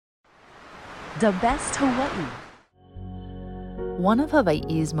The best Hawaii. One of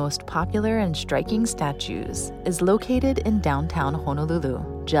Hawaii's most popular and striking statues is located in downtown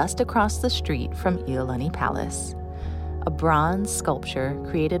Honolulu, just across the street from Iolani Palace. A bronze sculpture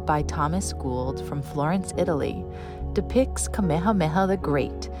created by Thomas Gould from Florence, Italy, depicts Kamehameha the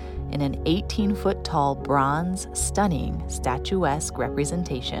Great in an 18-foot-tall bronze, stunning, statuesque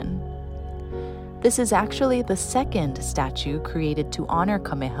representation. This is actually the second statue created to honor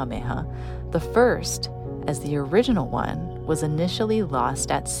Kamehameha, the first, as the original one was initially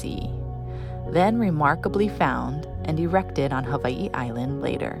lost at sea, then remarkably found and erected on Hawaii Island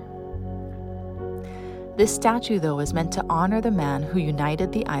later. This statue, though, is meant to honor the man who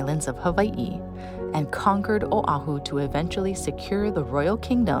united the islands of Hawaii and conquered Oahu to eventually secure the royal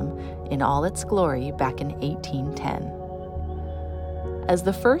kingdom in all its glory back in 1810. As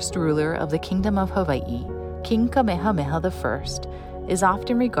the first ruler of the Kingdom of Hawaii, King Kamehameha I is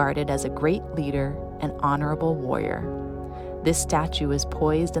often regarded as a great leader and honorable warrior. This statue is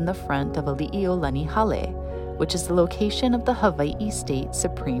poised in the front of Ali'iolani Hale, which is the location of the Hawaii State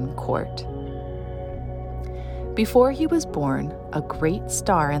Supreme Court. Before he was born, a great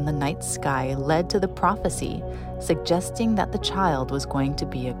star in the night sky led to the prophecy, suggesting that the child was going to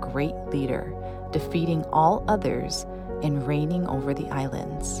be a great leader, defeating all others and reigning over the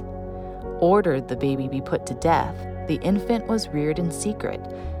islands. Ordered the baby be put to death, the infant was reared in secret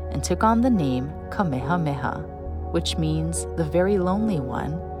and took on the name Kamehameha, which means the very lonely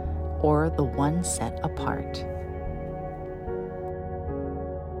one, or the one set apart.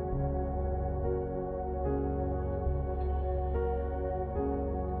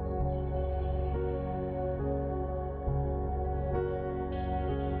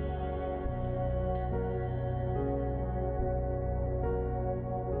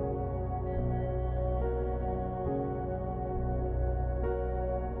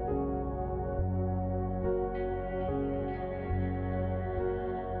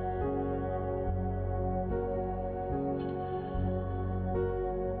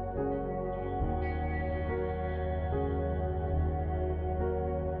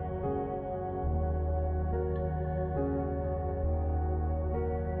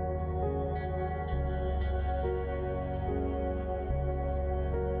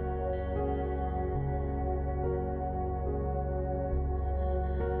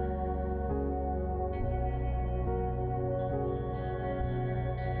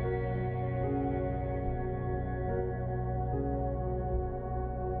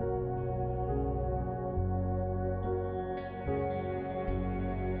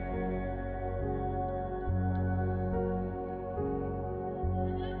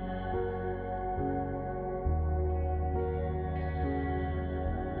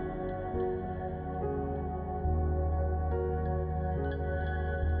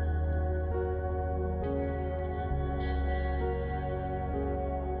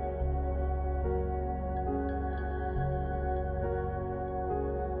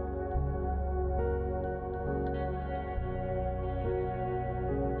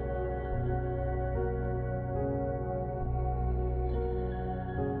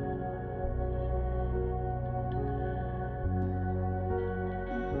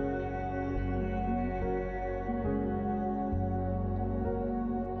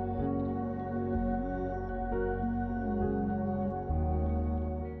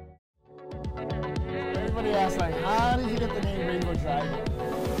 Everybody asks, like, how did you get the name Rainbow Dragon?